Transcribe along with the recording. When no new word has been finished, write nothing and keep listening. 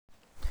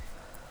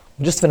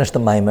We just finished the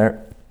Maamer,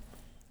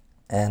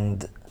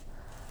 and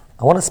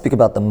I want to speak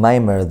about the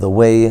Maamer the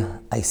way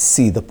I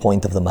see the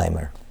point of the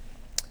Maamer.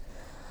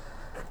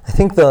 I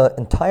think the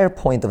entire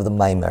point of the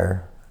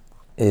Maamer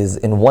is,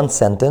 in one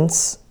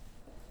sentence,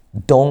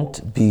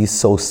 don't be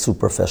so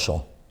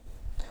superficial.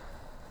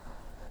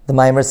 The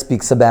Maamer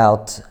speaks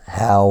about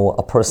how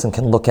a person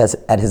can look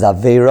at his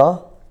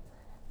Aveira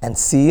and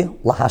see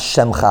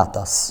LaHashem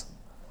Chatas.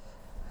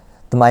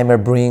 The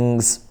Maamer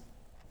brings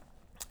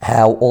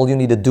how all you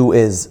need to do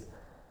is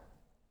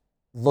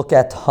look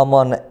at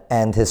Haman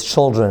and his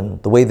children,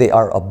 the way they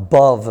are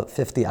above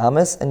 50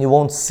 Amis, and you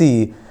won't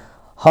see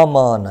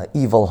Haman,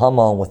 evil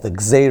Haman with the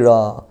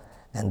Gzeira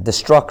and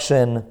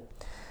destruction.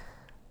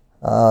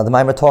 The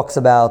Maamer talks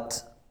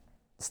about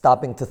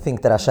stopping to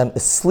think that Hashem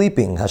is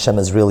sleeping. Hashem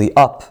is really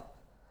up.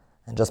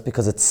 And just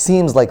because it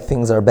seems like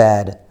things are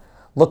bad,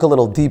 look a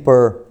little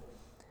deeper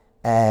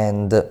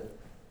and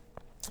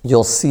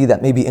you'll see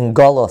that maybe in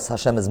Galus,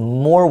 Hashem is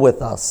more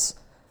with us,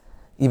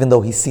 even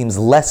though he seems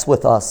less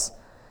with us.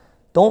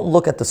 Don't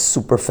look at the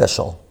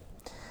superficial.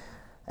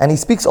 And he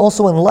speaks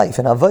also in life,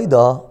 in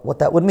Avodah, what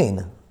that would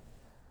mean.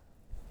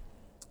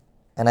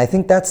 And I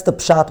think that's the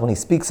pshat when he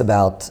speaks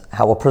about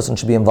how a person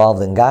should be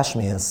involved in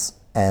Gashmias,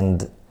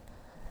 and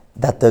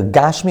that the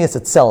Gashmias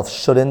itself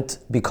shouldn't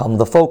become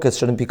the focus,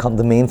 shouldn't become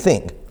the main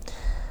thing.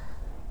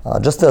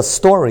 Just a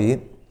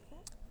story,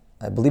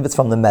 I believe it's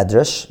from the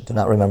Medrash, do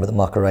not remember the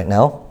Makar right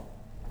now,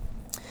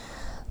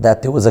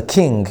 that there was a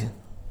king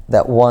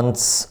that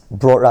once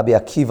brought Rabbi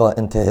Akiva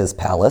into his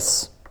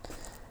palace,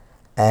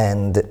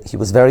 and he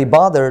was very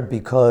bothered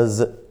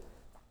because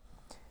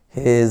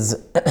his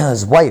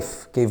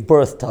wife gave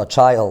birth to a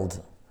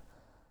child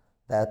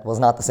that was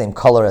not the same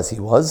color as he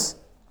was,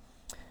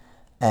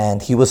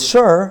 and he was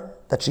sure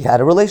that she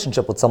had a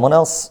relationship with someone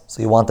else, so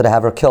he wanted to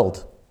have her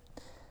killed.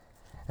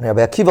 And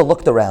Rabbi Akiva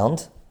looked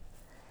around,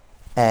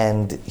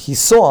 and he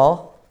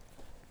saw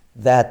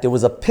that there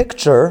was a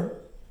picture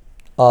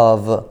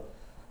of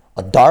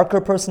a darker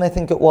person, I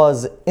think it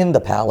was, in the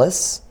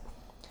palace.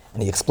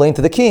 And he explained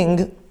to the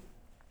king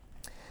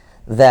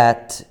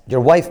that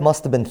your wife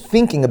must have been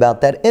thinking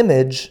about that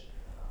image,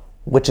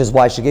 which is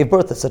why she gave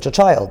birth to such a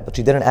child, but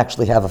she didn't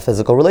actually have a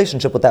physical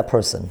relationship with that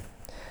person.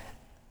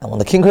 And when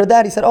the king heard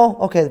that, he said, oh,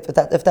 okay,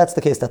 if that's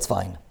the case, that's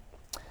fine.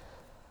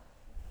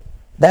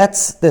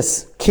 That's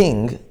this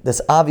king, this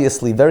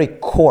obviously very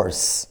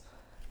coarse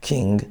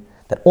king,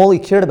 that all he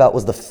cared about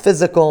was the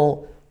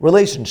physical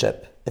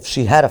relationship. If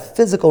she had a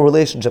physical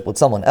relationship with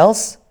someone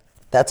else,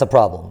 that's a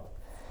problem.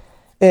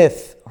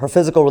 If her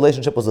physical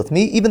relationship was with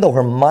me, even though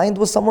her mind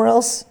was somewhere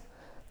else,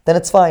 then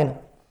it's fine.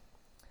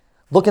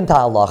 Look into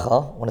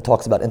halacha, when it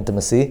talks about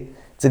intimacy,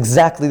 it's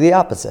exactly the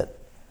opposite.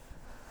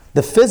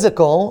 The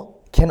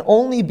physical can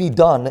only be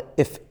done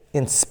if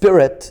in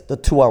spirit the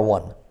two are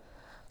one.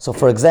 So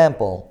for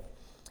example,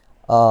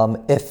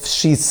 if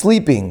she's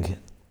sleeping,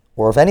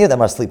 or if any of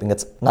them are sleeping,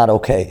 it's not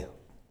okay.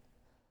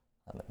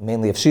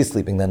 Mainly if she's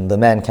sleeping, then the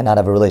man cannot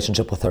have a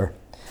relationship with her.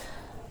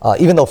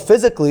 Even though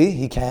physically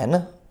he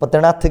can, but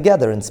they're not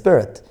together in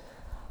spirit.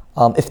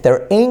 If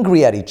they're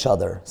angry at each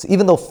other, so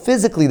even though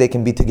physically they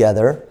can be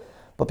together,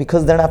 but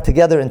because they're not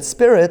together in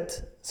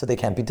spirit, so they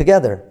can't be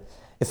together.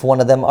 If one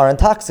of them are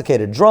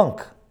intoxicated,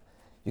 drunk,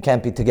 you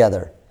can't be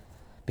together.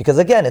 Because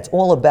again, it's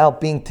all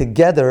about being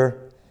together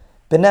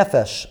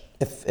benefesh.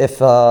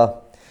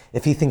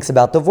 If he thinks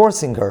about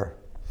divorcing her,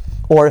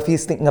 or if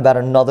he's thinking about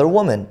another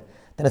woman,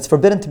 then it's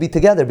forbidden to be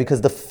together,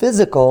 because the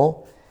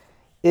physical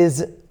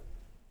is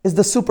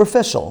the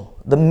superficial.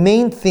 The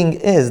main thing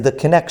is the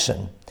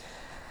connection.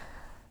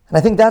 And I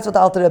think that's what the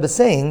Alter Rebbe is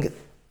saying,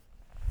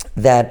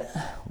 that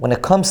when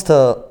it comes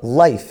to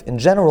life in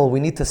general, we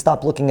need to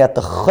stop looking at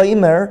the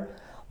chaymer,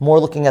 more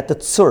looking at the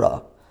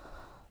tzura.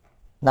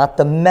 Not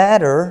the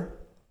matter.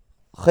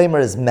 Chaymer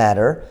is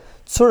matter.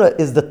 Tzura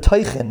is the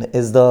teichen,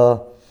 is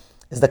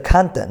the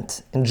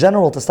content. In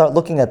general, to start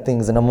looking at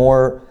things in a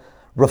more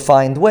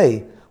refined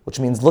way, which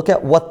means look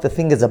at what the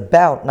thing is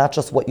about, not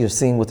just what you're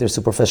seeing with your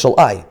superficial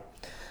eye.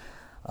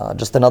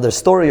 Just another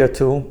story or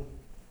two.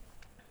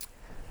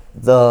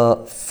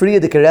 The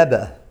Frierdiker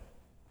Rebbe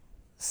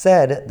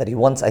said that he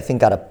once, I think,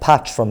 got a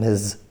patch from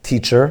his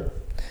teacher.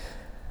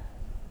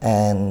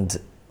 And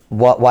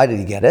why did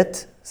he get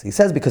it? So he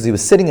says because he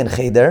was sitting in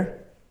Cheder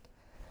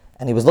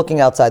and he was looking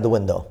outside the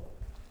window,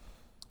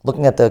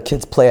 looking at the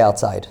kids play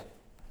outside.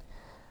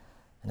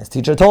 And his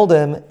teacher told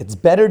him, it's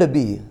better to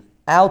be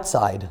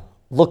outside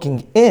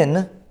looking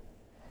in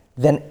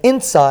than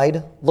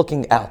inside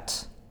looking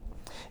out.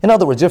 In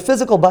other words, your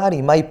physical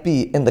body might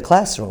be in the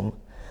classroom,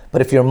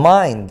 but if your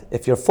mind,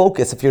 if your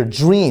focus, if your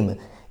dream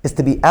is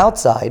to be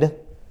outside,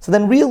 so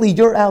then really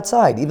you're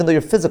outside, even though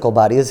your physical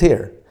body is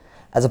here.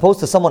 As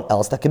opposed to someone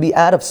else that could be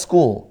out of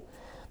school,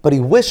 but he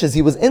wishes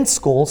he was in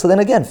school, so then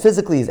again,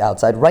 physically he's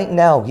outside. Right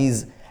now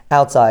he's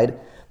outside,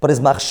 but his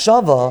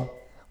machshava,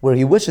 where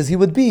he wishes he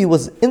would be,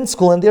 was in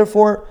school, and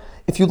therefore,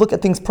 if you look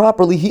at things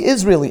properly, he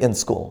is really in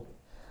school.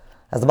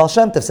 As the Baal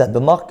Shem Tov said,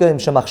 "B'machkim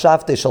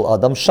shemachshavte shel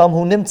adam sham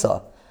hu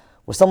nimtza,"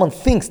 where someone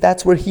thinks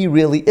that's where he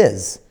really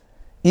is.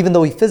 even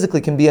though he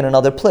physically can be in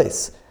another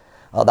place.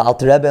 The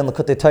Alter Rebbe in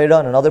L'Kutei Torah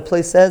in another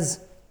place says,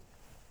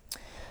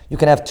 you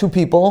can have two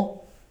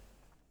people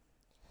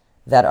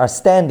that are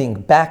standing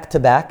back to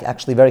back,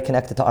 actually very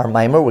connected to our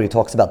Maamer, where he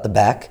talks about the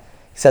back.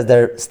 He says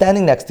they're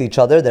standing next to each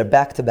other, they're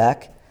back to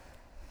back.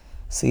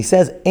 So he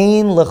says,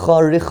 Ein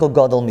lecha richo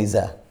gadol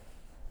mizeh.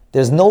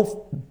 There's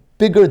no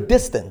bigger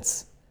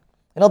distance.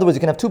 In other words, you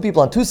can have two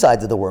people on two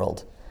sides of the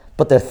world,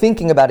 but they're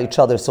thinking about each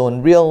other, so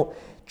in real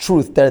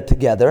truth, they're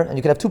together. And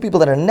you can have two people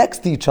that are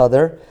next to each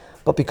other,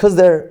 but because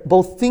they're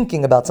both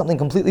thinking about something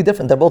completely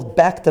different, they're both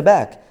back to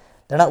back.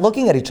 They're not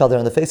looking at each other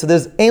in the face. So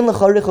there's Ein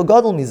lecha richo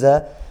gadol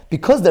mizeh,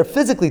 because they're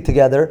physically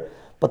together,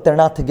 but they're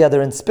not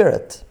together in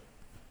spirit.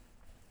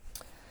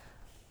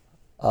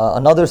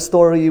 Another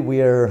story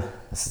where,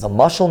 this is a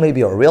mashal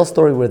maybe, or a real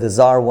story, where the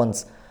Tsar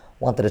once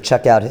wanted to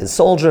check out his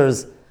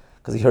soldiers,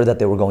 because he heard that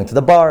they were going to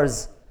the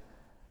bars,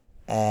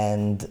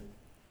 and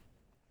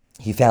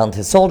he found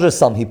his soldiers,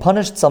 some he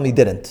punished, some he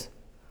didn't.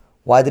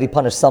 Why did he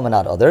punish some and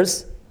not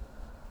others?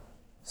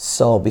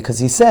 So, because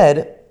he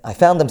said, I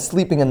found them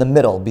sleeping in the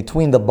middle,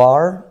 between the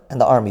bar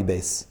and the army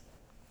base.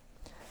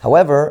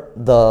 However,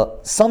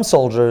 some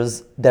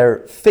soldiers,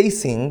 when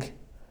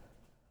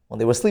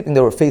they were sleeping,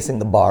 they were facing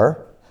the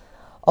bar.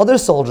 Other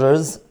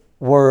soldiers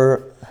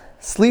were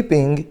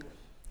sleeping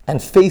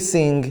and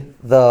facing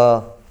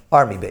the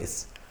army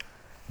base.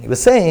 He was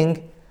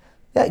saying,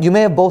 yeah, you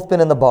may have both been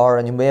in the bar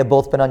and you may have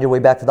both been on your way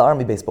back to the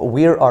army base, but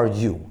where are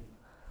you?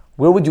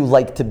 Where would you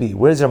like to be?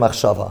 Where's your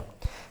machshava?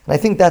 And I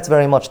think that's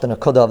very much the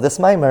nakuda of this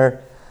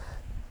Maamer.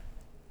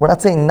 We're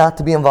not saying not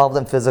to be involved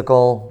in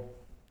physical.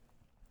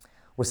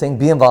 We're saying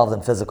be involved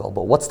in physical,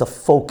 but what's the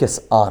focus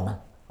on?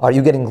 Are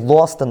you getting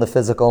lost in the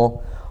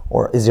physical,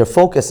 or is your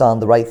focus on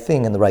the right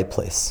thing in the right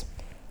place?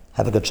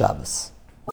 Have a good Shabbos.